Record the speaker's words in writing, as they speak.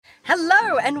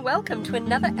Hello and welcome to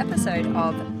another episode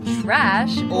of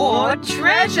Trash or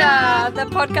Treasure, the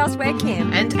podcast where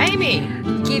Kim and Amy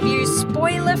give you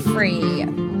spoiler-free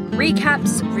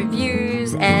recaps,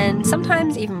 reviews, and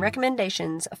sometimes even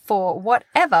recommendations for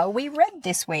whatever we read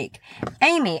this week.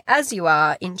 Amy, as you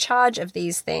are in charge of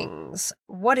these things,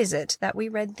 what is it that we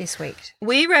read this week?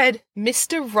 We read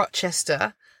Mr.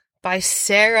 Rochester by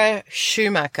Sarah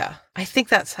Schumacher. I think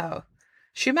that's how.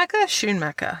 Schumacher,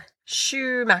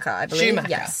 I believe. Schumacher.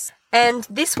 Yes. And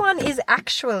this one is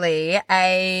actually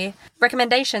a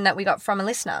recommendation that we got from a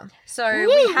listener. So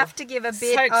we have to give a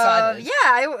bit excited.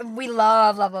 we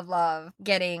love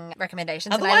getting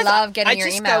recommendations. Otherwise, and I love getting your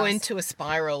emails. I just go into a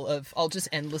spiral of I'll just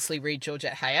endlessly read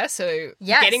Georgette Heyer. So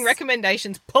getting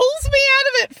recommendations pulls me out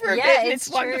of it for a bit. And it's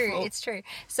wonderful. It's true.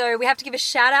 So we have to give a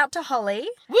shout out to Holly.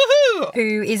 Woohoo!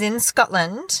 Who is in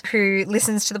Scotland, who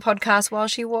listens to the podcast while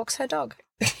she walks her dog.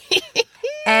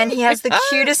 And he has the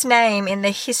cutest name in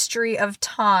the history of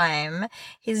time.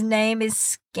 His name is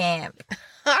Scamp.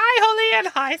 Hi, Holly, and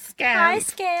hi, Scamp. Hi,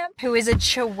 Scamp. Who is a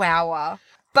chihuahua.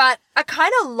 But a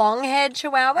kind of long-haired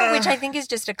chihuahua, which I think is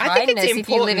just a kindness if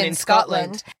you live in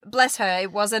Scotland. Bless her.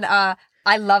 It wasn't a,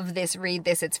 I love this, read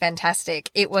this, it's fantastic.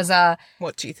 It was a...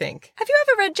 What do you think? Have you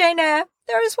ever read Jane Eyre?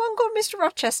 There is one called Mr.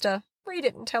 Rochester. Read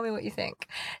it and tell me what you think.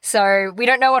 So we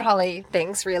don't know what Holly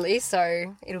thinks really,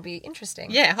 so it'll be interesting.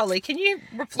 Yeah, Holly, can you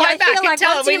reply back and like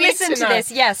tell once her you listen to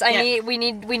this? Yes, we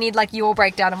need like your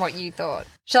breakdown of what you thought.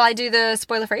 Shall I do the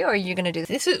spoiler free, or are you going to do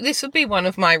this? This would be one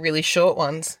of my really short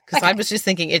ones because I was just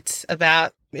thinking it's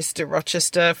about Mr.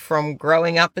 Rochester from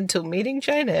growing up until meeting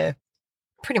Jane Eyre.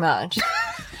 Pretty much.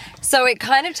 So it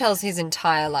kind of tells his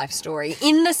entire life story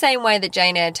in the same way that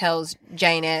Jane Eyre tells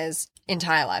Jane Eyre's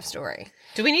entire life story.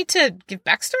 Do we need to give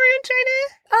backstory on Jane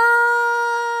Eyre?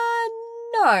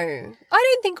 No. I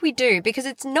don't think we do because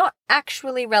it's not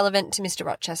actually relevant to Mr.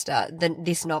 Rochester,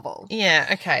 this novel. Yeah,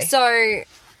 okay. So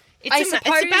it's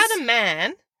about a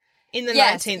man in the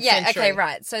 19th century. Yeah, okay,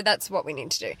 right. So that's what we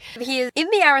need to do. He is in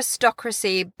the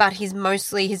aristocracy, but his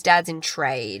dad's in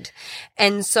trade.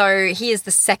 And so he is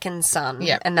the second son.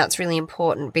 Yep. And that's really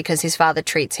important because his father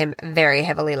treats him very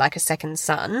heavily like a second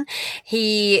son.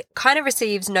 He kind of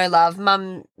receives no love.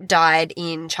 Mum died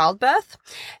in childbirth.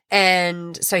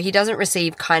 And so he doesn't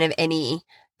receive kind of any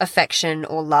affection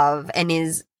or love and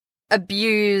is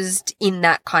abused in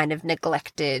that kind of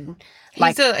neglected.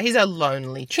 He's a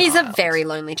lonely child. He's a very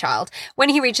lonely child. When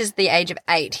he reaches the age of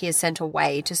 8, he is sent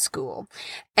away to school.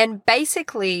 And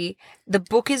basically, the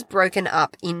book is broken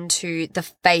up into the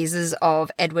phases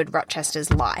of Edward Rochester's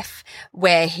life,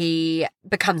 where he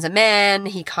becomes a man.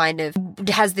 He kind of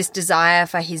has this desire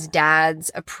for his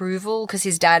dad's approval because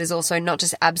his dad is also not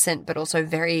just absent, but also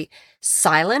very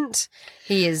silent.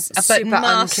 He is super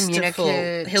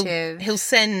uncommunicative. He'll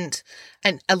send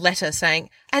a letter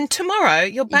saying, and tomorrow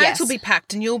your bags will be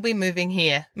packed and you'll be moving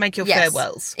here. Make your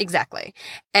farewells. Exactly.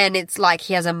 And it's like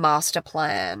he has a master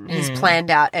plan. He's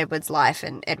planned out Edward's life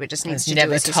and Edward just needs to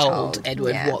do as he's told. Never told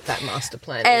Edward what that master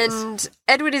plan is. And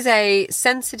Edward is a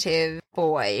sensitive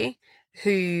boy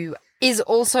who is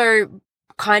also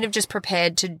kind of just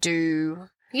prepared to do...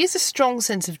 He has a strong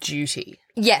sense of duty.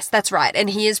 Yes, that's right. And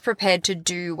he is prepared to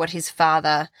do what his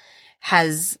father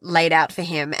has laid out for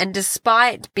him. And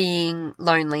despite being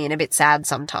lonely and a bit sad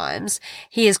sometimes,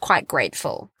 he is quite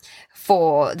grateful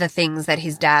for the things that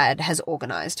his dad has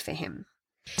organised for him.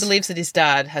 He believes that his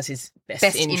dad has his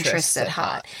best interests at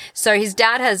heart. So his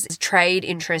dad has trade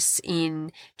interests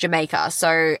in Jamaica.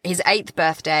 So his 8th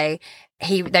birthday,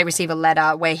 they receive a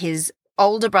letter where his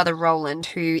older brother Roland,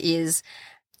 who is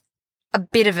a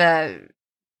bit of a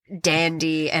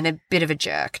dandy and a bit of a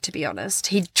jerk, to be honest.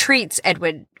 He treats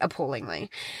Edward appallingly.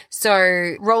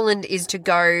 So Roland is to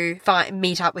go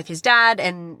meet up with his dad,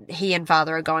 and he and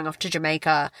father are going off to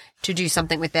Jamaica to do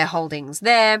something with their holdings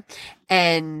there,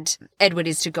 and Edward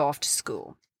is to go off to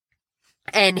school.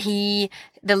 And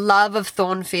the love of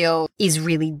Thornfield is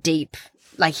really deep.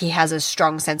 Like he has a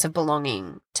strong sense of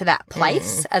belonging to that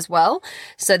place as well.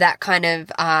 So that kind of,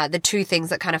 the two things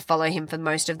that kind of follow him for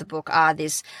most of the book are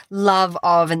this love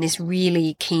of and this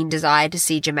really keen desire to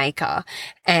see Jamaica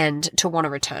and to want to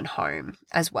return home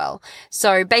as well.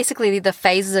 So basically the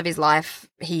phases of his life,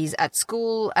 he's at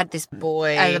school at this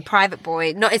boy, as a private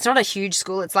boy. No, it's not a huge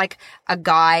school. It's like a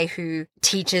guy who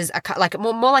teaches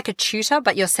more like a tutor,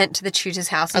 but you're sent to the tutor's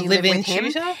house and you live with him.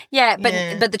 Tutor? Yeah,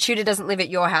 but the tutor doesn't live at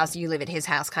your house, you live at his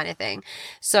house kind of thing.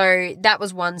 So that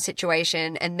was one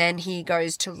situation, and then he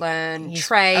goes to learn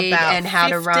trade and how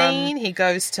to run. He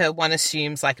goes to, one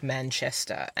assumes, like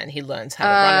Manchester, and he learns how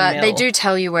to run a mill. They do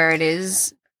tell you where it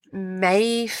is.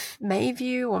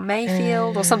 Mayview or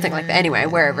Mayfield or something like that. Anyway,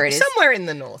 wherever it is. Somewhere in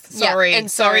the north. Sorry. Yeah,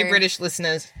 sorry, British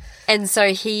listeners. And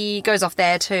so he goes off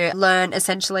there to learn,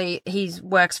 essentially, he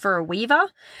works for a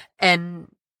weaver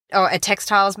or a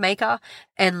textiles maker,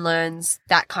 and learns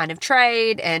that kind of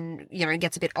trade, and, you know,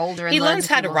 gets a bit older and he learns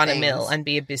how to run things. a mill and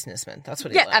be a businessman. That's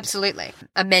what he learns. Yeah, absolutely.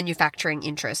 A manufacturing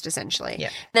interest, essentially. Yeah.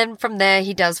 Then from there,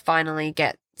 he does finally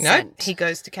get sent. He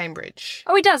goes to Cambridge.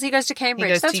 Oh, he does. He goes to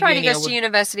Cambridge. That's right. He goes to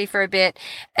university for a bit,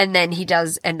 and then he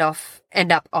does end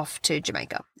up off to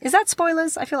Jamaica. Is that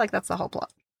spoilers? I feel like that's the whole plot.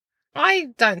 I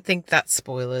don't think that's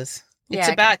spoilers. It's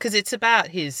about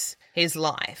his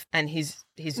life and his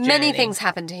journey. Many things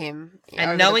happen to him.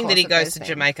 And knowing that he goes to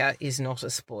Jamaica is not a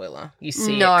spoiler. You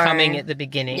see it coming at the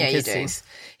beginning. Yeah, you do.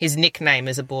 His nickname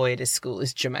as a boy at his school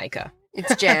is Jamaica.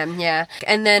 It's Jam, yeah.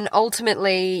 And then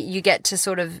ultimately you get to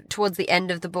sort of towards the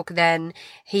end of the book then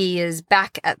he is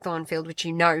back at Thornfield, which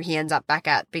he ends up back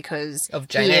at because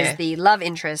he is the love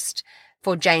interest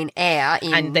for Jane Eyre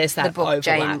in the book overlap.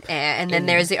 Jane Eyre. And then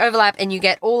there is the overlap, and you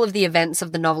get all of the events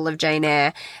of the novel of Jane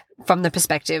Eyre from the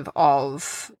perspective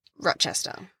of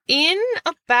Rochester. In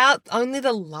about only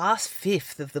the last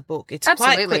fifth of the book. It's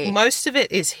quite quick. Most of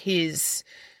it is his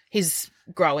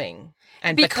growing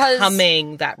and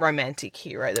becoming that romantic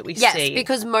hero that we see. Yes,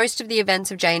 because most of the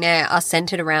events of Jane Eyre are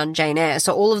centred around Jane Eyre.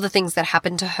 So all of the things that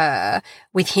happen to her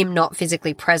with him not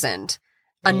physically present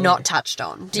are not touched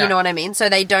on. Do you know what I mean? So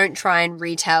they don't try and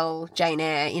retell Jane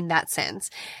Eyre in that sense.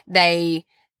 They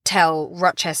tell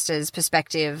Rochester's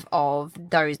perspective of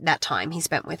that time he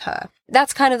spent with her.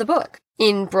 That's kind of the book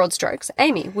in broad strokes.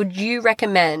 Amy, would you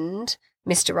recommend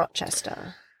Mr.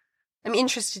 Rochester? I'm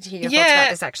interested to hear your thoughts about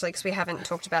this, actually, because we haven't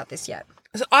talked about this yet.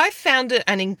 So I found it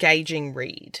an engaging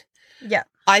read. Yeah.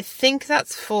 I think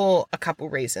that's for a couple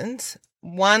reasons.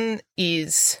 One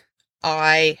is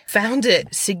I found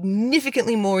it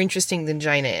significantly more interesting than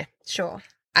Jane Eyre. Sure.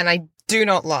 And I do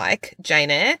not like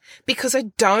Jane Eyre because I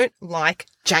don't like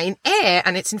Jane Eyre,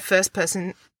 and it's in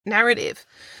first-person narrative.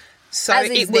 So as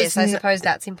is this, I suppose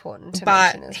that's important to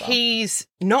mention as well. But he's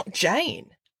not Jane.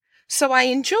 So I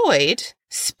enjoyed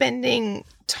spending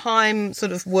time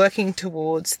sort of working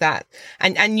towards that.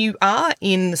 And you are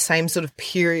in the same sort of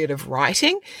period of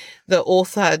writing. The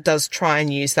author does try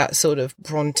and use that sort of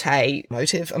Bronte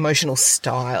emotional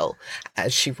style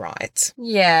as she writes.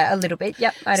 Yeah, a little bit.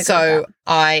 Yep, I'd agree with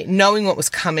that. Knowing what was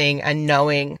coming and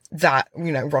knowing that,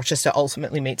 you know, Rochester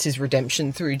ultimately meets his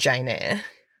redemption through Jane Eyre,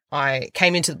 I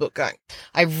came into the book going,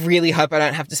 I really hope I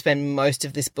don't have to spend most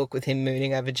of this book with him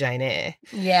mooning over Jane Eyre.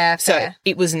 Yeah, fair. So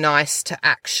it was nice to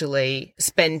actually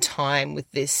spend time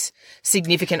with this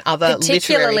significant other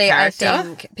literary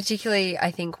character. Particularly,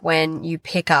 I think when you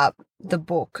pick up the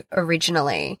book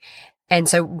originally, and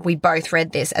so we both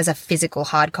read this as a physical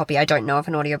hard copy. I don't know if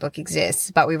an audiobook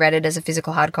exists, but we read it as a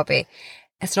physical hard copy.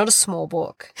 It's not a small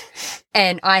book.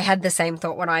 And I had the same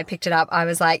thought when I picked it up. I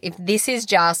was like, if this is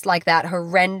just like that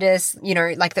horrendous, you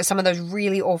know, like some of those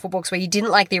really awful books where you didn't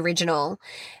like the original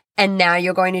and now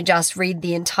you're going to just read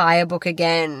the entire book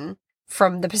again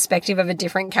from the perspective of a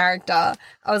different character,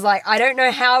 I was like, I don't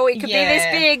know how it could be this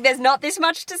big. There's not this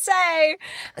much to say.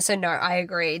 So no, I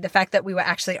agree. The fact that we were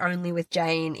actually only with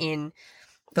Jane in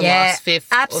the last fifth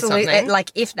absolutely. Or something.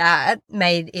 Like, if that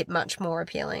made it much more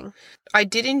appealing. I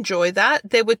did enjoy that.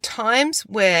 There were times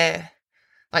where,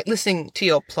 like, listening to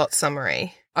your plot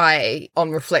summary, I,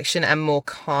 on reflection, am more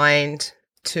kind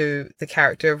to the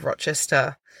character of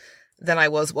Rochester than I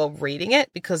was while reading it,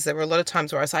 because there were a lot of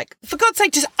times where I was like, for God's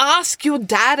sake, just ask your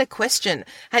dad a question.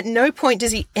 At no point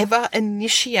does he ever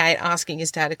initiate asking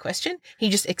his dad a question. He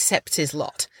just accepts his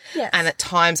lot. Yes. And at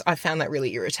times I found that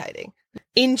really irritating.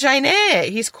 In Jane Eyre,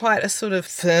 he's quite a sort of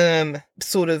firm,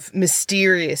 sort of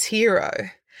mysterious hero.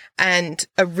 And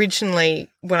originally,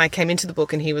 when I came into the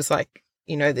book and he was like,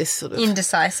 you know, this sort of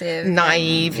indecisive,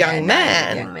 naive young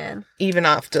man, even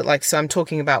after, like, so I'm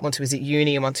talking about once he was at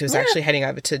uni and once he was actually heading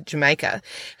over to Jamaica,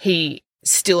 he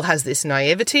still has this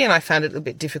naivety, and I found it a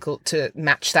bit difficult to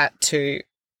match that to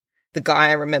the guy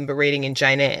I remember reading in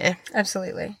Jane Eyre.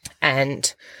 Absolutely.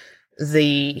 And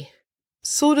the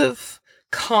sort of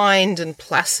kind and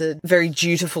placid, very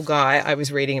dutiful guy I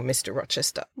was reading in Mr.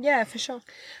 Rochester. Yeah, for sure.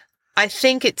 I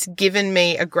think it's given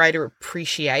me a greater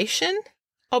appreciation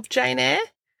of Jane Eyre.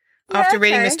 After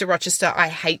reading Mr. Rochester, I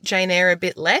hate Jane Eyre a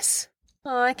bit less.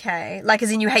 Oh, okay. Like, as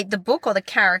in you hate the book or the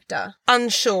character?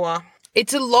 Unsure.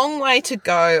 It's a long way to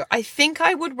go. I think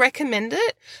I would recommend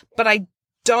it, but I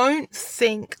don't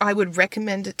think I would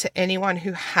recommend it to anyone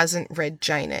who hasn't read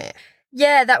Jane Eyre.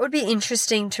 Yeah, that would be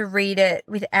interesting to read it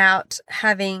without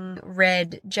having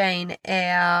read Jane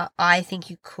Eyre. I think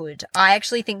you could. I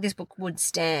actually think this book would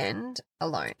stand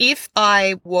alone. If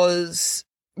I was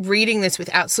reading this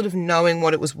without sort of knowing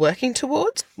what it was working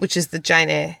towards, which is the Jane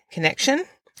Eyre connection,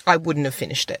 I wouldn't have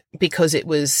finished it because it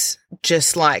was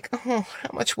just like, oh, how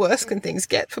much worse can things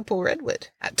get for poor Edward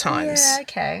at times? Yeah,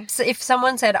 okay. So if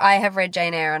someone said, I have read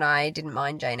Jane Eyre and I didn't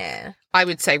mind Jane Eyre. I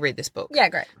would say read this book. Yeah,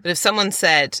 great. But if someone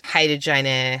said hated Jane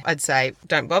Eyre, I'd say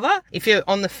don't bother. If you're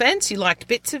on the fence, you liked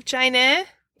bits of Jane Eyre,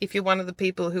 if you're one of the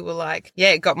people who were like, yeah,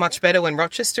 it got much better when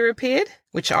Rochester appeared,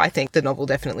 which I think the novel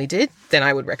definitely did, then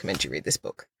I would recommend you read this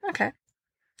book. Okay.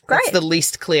 Great. That's the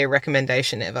least clear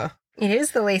recommendation ever. It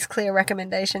is the least clear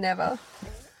recommendation ever.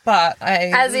 But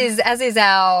as is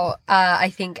our I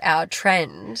think our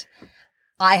trend.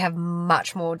 I have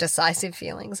much more decisive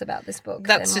feelings about this book.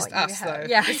 That's than just what you us, have. though,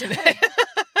 Yeah. isn't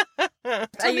it?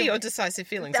 Tell me your decisive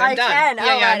feelings. I'm done. Can. Yeah,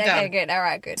 All yeah, right. I'm done. Okay, good. All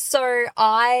right, good. So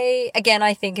I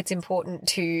think it's important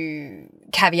to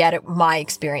caveat it, my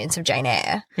experience of Jane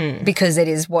Eyre because it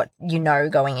is what you know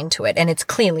going into it. And it's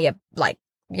clearly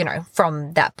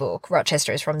from that book.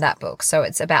 Rochester is from that book. So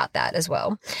it's about that as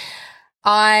well.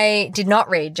 I did not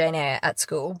read Jane Eyre at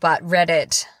school, but read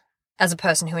it as a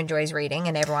person who enjoys reading,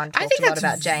 and everyone talked a lot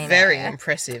about Jane Eyre. Very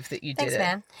impressive that you did it. Thanks,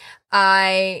 man.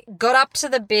 I got up to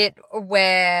the bit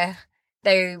where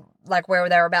they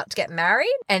were about to get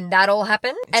married, and that all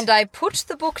happened. And I put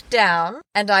the book down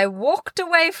and I walked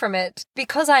away from it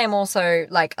because I am also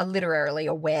like a literarily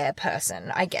aware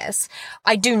person, I guess.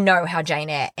 I do know how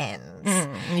Jane Eyre ends.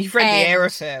 You've read The Eyre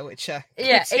Affair, which yeah,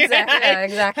 exactly. Yeah,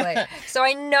 exactly. So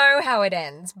I know how it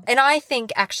ends. And I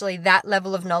think actually that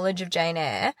level of knowledge of Jane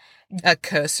Eyre, a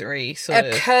cursory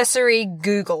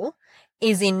Google,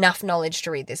 is enough knowledge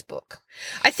to read this book.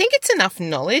 I think it's enough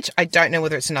knowledge. I don't know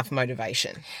whether it's enough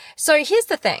motivation. So here's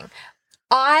the thing.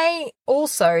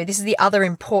 This is the other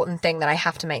important thing that I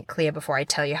have to make clear before I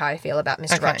tell you how I feel about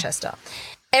Mr. Rochester.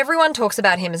 Everyone talks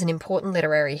about him as an important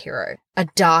literary hero, a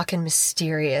dark and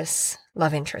mysterious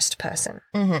love interest person.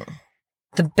 Mm-hmm.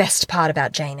 The best part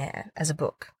about Jane Eyre as a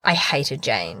book, I hated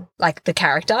Jane. Like the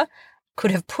character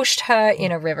could have pushed her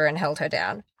in a river and held her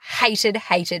down. Hated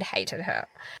her.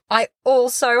 I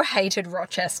also hated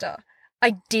Rochester.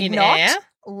 I did not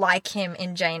like him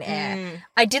in Jane Eyre.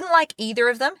 I didn't like either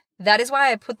of them. That is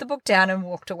why I put the book down and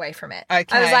walked away from it.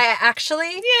 Okay. I was like,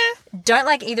 actually, don't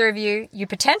like either of you. You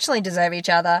potentially deserve each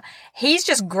other. He's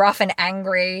just gruff and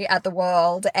angry at the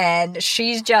world, and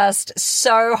she's just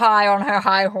so high on her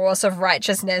high horse of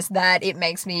righteousness that it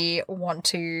makes me want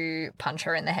to punch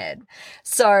her in the head.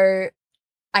 So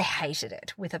I hated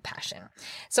it with a passion.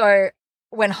 So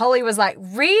when Holly was like,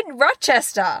 read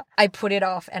Rochester, I put it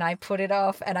off and I put it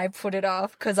off and I put it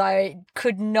off because I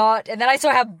could not. And then I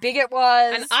saw how big it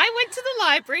was. And I went to the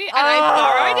library and I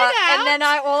borrowed it out. And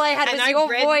then all I had was your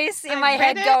voice in my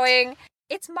head going,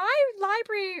 it's my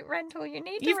library rental. You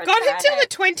need to You've return got until it.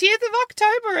 the 20th of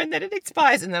October and then it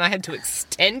expires. And then I had to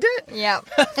extend it. Yeah.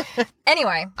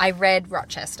 Anyway, I read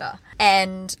Rochester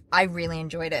and I really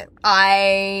enjoyed it.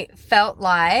 I felt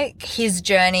like his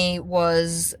journey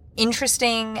was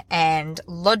interesting and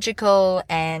logical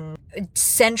and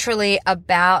centrally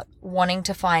about wanting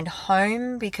to find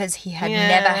home because he had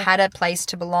never had a place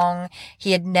to belong.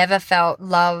 He had never felt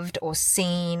loved or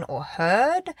seen or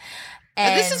heard.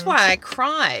 And this is why I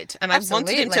cried and I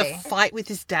wanted him to fight with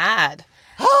his dad.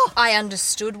 I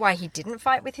understood why he didn't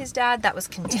fight with his dad. That was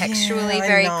contextually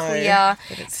very clear.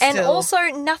 And also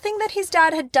nothing that his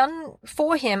dad had done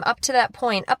for him up to that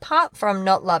point, apart from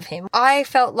not love him. I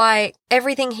felt like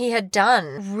everything he had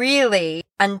done really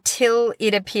until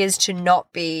it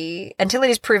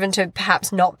is proven to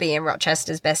perhaps not be in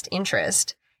Rochester's best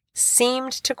interest,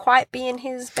 seemed to quite be in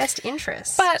his best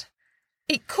interest. But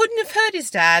it couldn't have hurt his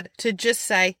dad to just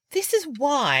say, this is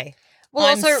why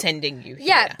I'm sending you here.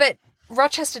 Yeah, but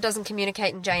Rochester doesn't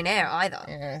communicate in Jane Eyre either.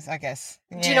 Yes, I guess.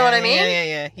 Do you know what I mean?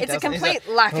 Yeah. It's a complete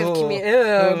lack of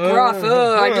gruff.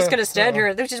 I'm just going to stand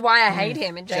here, which is why I hate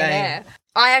him in Jane Eyre.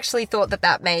 I actually thought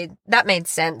that made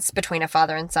sense between a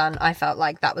father and son. I felt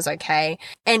like that was okay.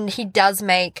 And he does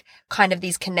make kind of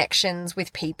these connections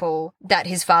with people that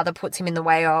his father puts him in the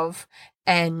way of.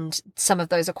 And some of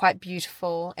those are quite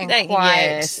beautiful and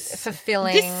quite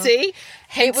fulfilling.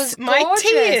 It was my gorgeous.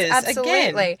 tears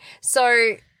Absolutely. Again.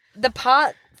 So the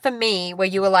part for me where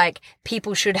you were like,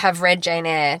 people should have read Jane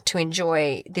Eyre to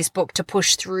enjoy this book, to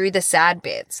push through the sad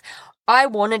bits. I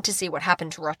wanted to see what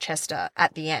happened to Rochester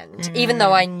at the end, even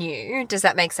though I knew. Does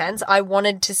that make sense? I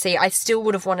still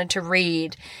would have wanted to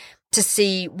read to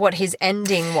see what his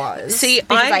ending was. Because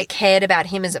I cared about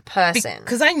him as a person.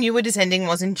 Because I knew what his ending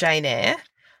was in Jane Eyre.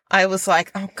 I was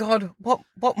like, oh God,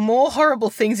 what more horrible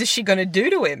things is she going to do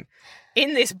to him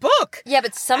in this book? Yeah,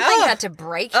 but something had to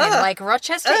break him. Like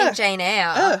Rochester in Jane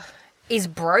Eyre is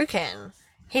broken.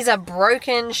 He's a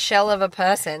broken shell of a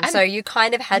person. So you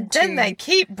kind of had to... Then they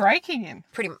keep breaking him.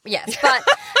 Yes, but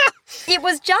it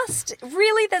was just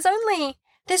really,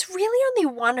 there's really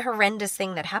only one horrendous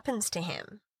thing that happens to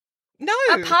him. No.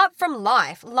 Apart from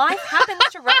life. Life happens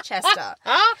to Rochester.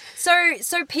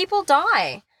 So people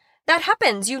die. That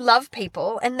happens. You love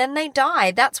people and then they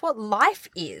die. That's what life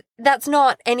is. That's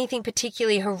not anything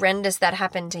particularly horrendous that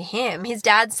happened to him. His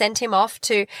dad sent him off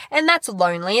to, and that's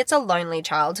lonely. It's a lonely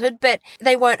childhood, but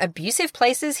they weren't abusive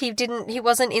places. He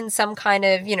wasn't in some kind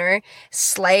of,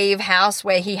 slave house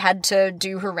where he had to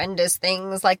do horrendous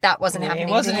things. Like that wasn't happening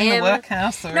to him. He wasn't in the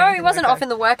workhouse. No, he wasn't off in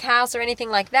the workhouse or anything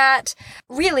like that.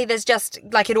 Really, there's just,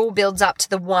 like, it all builds up to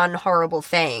the one horrible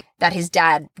thing that his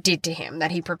dad did to him, that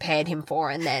he prepared him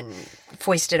for and then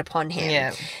foisted upon him.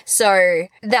 Yeah. So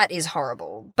that is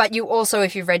horrible. But you also,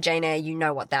 if you've read Jane Eyre, you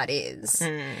know what that is.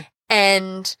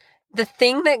 And the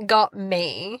thing that got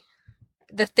me,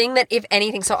 the thing that, if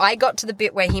anything, so I got to the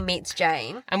bit where he meets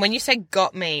Jane. And when you say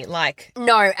got me, like...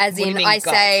 No, as in, I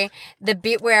say the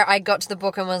bit where I got to the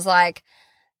book and was like,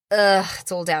 ugh,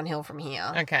 it's all downhill from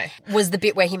here. Okay. Was the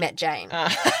bit where he met Jane.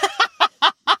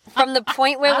 From the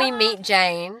point where we meet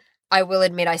Jane... I will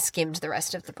admit I skimmed the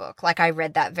rest of the book. Like, I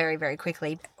read that very, very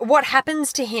quickly. What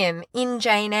happens to him in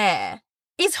Jane Eyre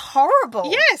is horrible.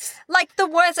 Yes. Like, the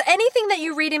worst, anything that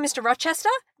you read in Mr. Rochester,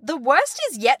 the worst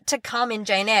is yet to come in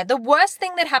Jane Eyre. The worst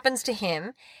thing that happens to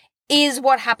him is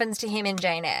what happens to him in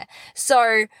Jane Eyre.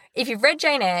 So, if you've read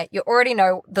Jane Eyre, you already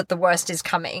know that the worst is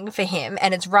coming for him,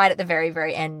 and it's right at the very,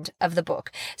 very end of the book.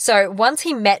 So, once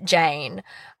he met Jane,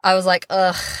 I was like,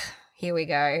 ugh, here we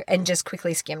go, and just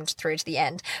quickly skimmed through to the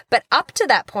end. But up to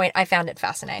that point, I found it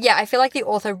fascinating. Yeah, I feel like the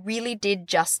author really did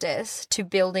justice to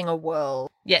building a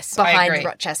world behind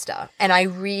Rochester. And I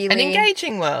really... An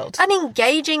engaging world. An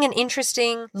engaging and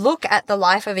interesting look at the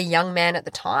life of a young man at the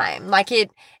time. Like,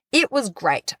 it was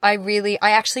great. I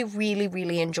actually really,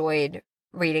 really enjoyed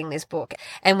reading this book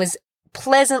and was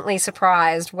pleasantly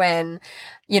surprised when,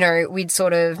 we'd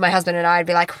sort of, my husband and I'd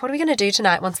be like, what are we going to do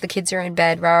tonight once the kids are in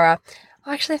bed, Rara?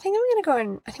 Oh, actually, I think I'm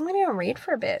going to go and read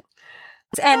for a bit.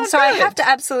 And so I have to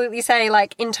absolutely say,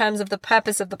 like, in terms of the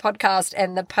purpose of the podcast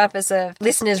and the purpose of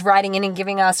listeners writing in and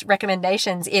giving us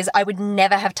recommendations is I would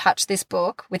never have touched this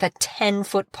book with a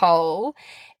 10-foot pole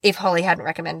if Holly hadn't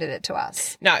recommended it to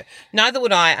us. No, neither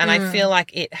would I. And I feel like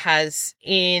it has,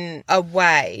 in a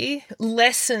way,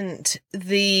 lessened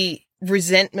the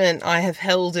resentment I have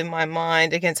held in my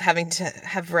mind against having to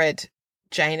have read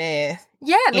Jane Eyre.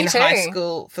 Yeah, me too. In high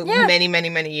school for many, many,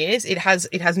 many years. It has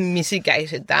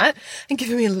mitigated that and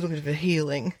given me a little bit of a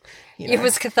healing. It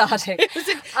was cathartic. It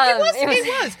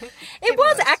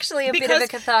was actually a bit of a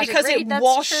cathartic read.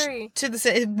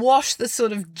 It washed the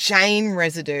sort of Jane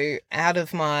residue out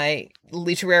of my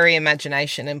literary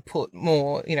imagination and put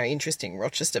more, interesting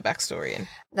Rochester backstory in.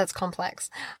 That's complex.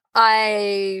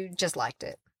 I just liked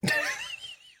it.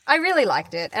 I really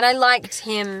liked it. And I liked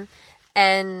him,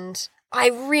 and I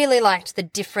really liked the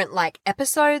different,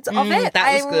 episodes of it.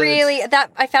 That was good.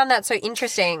 I found that so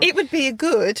interesting. It would be a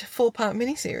good 4-part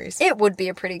miniseries. It would be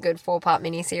a pretty good 4-part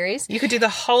miniseries. You could do the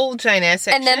whole Jane Eyre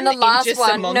section, and then the last in just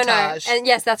one, a montage. And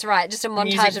yes, that's right, just a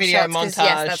montage of shots. Montage.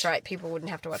 Yes, that's right. People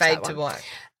wouldn't have to watch that one. Fade to black.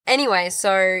 Anyway,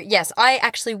 so yes, I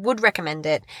actually would recommend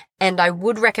it, and I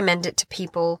would recommend it to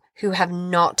people who have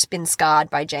not been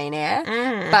scarred by Jane Eyre.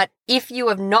 But if you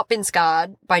have not been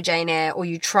scarred by Jane Eyre, or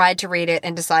you tried to read it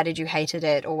and decided you hated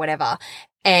it or whatever,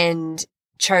 and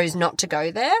chose not to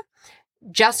go there,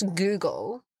 just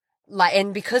Google,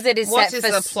 and because it is what set is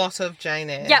for... the plot of Jane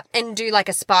Eyre? Yep, and do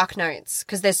a Spark Notes,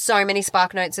 because there's so many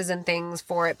Spark Notes and things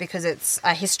for it, because it's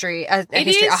a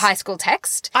high school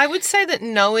text. I would say that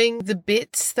knowing the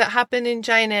bits that happen in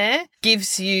Jane Eyre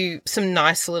gives you some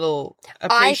nice little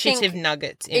appreciative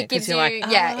nuggets in it. It gives you,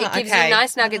 it gives you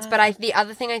nice nuggets, but the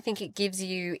other thing I think it gives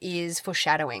you is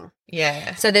foreshadowing.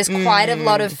 Yeah. So there's quite a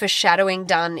lot of foreshadowing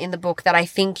done in the book that I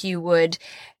think you would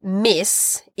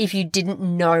miss if you didn't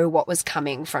know what was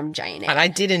coming from Jane Eyre. And I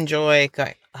did enjoy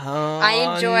going, I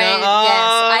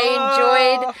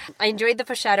enjoyed the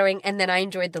foreshadowing, and then I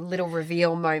enjoyed the little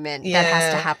reveal moment that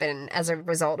has to happen as a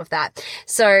result of that.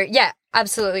 So yeah,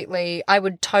 absolutely. I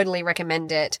would totally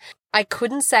recommend it. I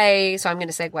couldn't say, so I'm going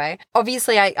to segue.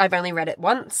 Obviously, I've only read it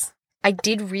once. I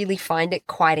did really find it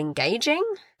quite engaging.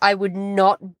 I would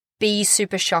not be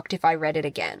super shocked if I read it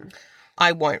again.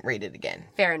 I won't read it again.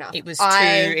 Fair enough. It was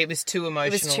too emotional.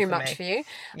 It was too much for you.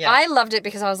 Yeah. I loved it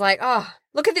because I was like, oh,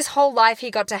 look at this whole life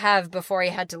he got to have before he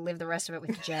had to live the rest of it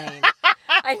with Jane.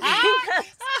 I think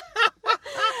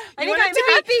You want I'm it to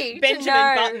be happy Benjamin to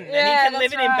know. Button, Yeah, and he can that's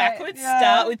live it in right. backwards. Yeah.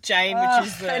 Start with Jane, which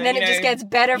is the and then it just gets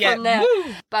better yeah, from there. woo.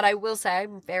 But I will say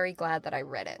I'm very glad that I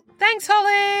read it. Thanks,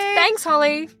 Holly. Thanks,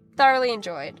 Holly. Thoroughly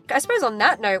enjoyed. I suppose on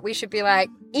that note, we should be like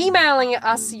emailing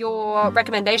us your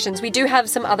recommendations. We do have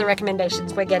some other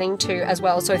recommendations we're getting to as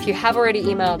well. So if you have already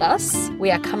emailed us,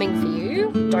 we are coming for you.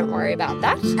 Don't worry about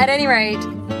that. At any rate,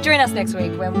 join us next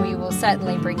week when we will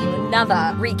certainly bring you another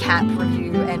recap,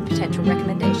 review, and potential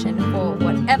recommendation for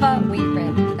whatever we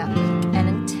read that week. And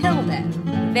until then,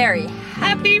 very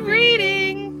Happy reading.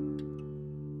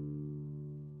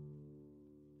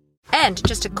 And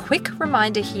just a quick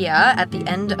reminder here at the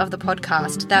end of the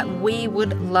podcast that we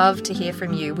would love to hear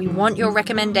from you. We want your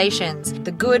recommendations.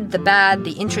 The good, the bad,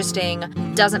 the interesting,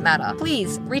 doesn't matter.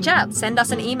 Please reach out. Send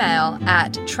us an email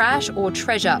at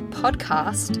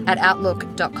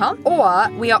trashortreasurepodcast@outlook.com. Or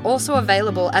we are also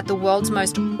available at the world's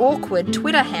most awkward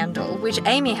Twitter handle, which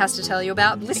Amy has to tell you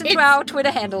about. Listen to our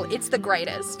Twitter handle. It's the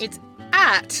greatest. It's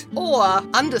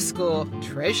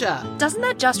 @_treasure. Doesn't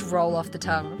that just roll off the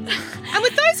tongue? And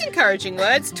with those encouraging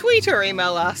words, tweet or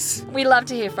email us. We love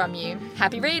to hear from you.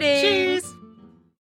 Happy reading! Cheers.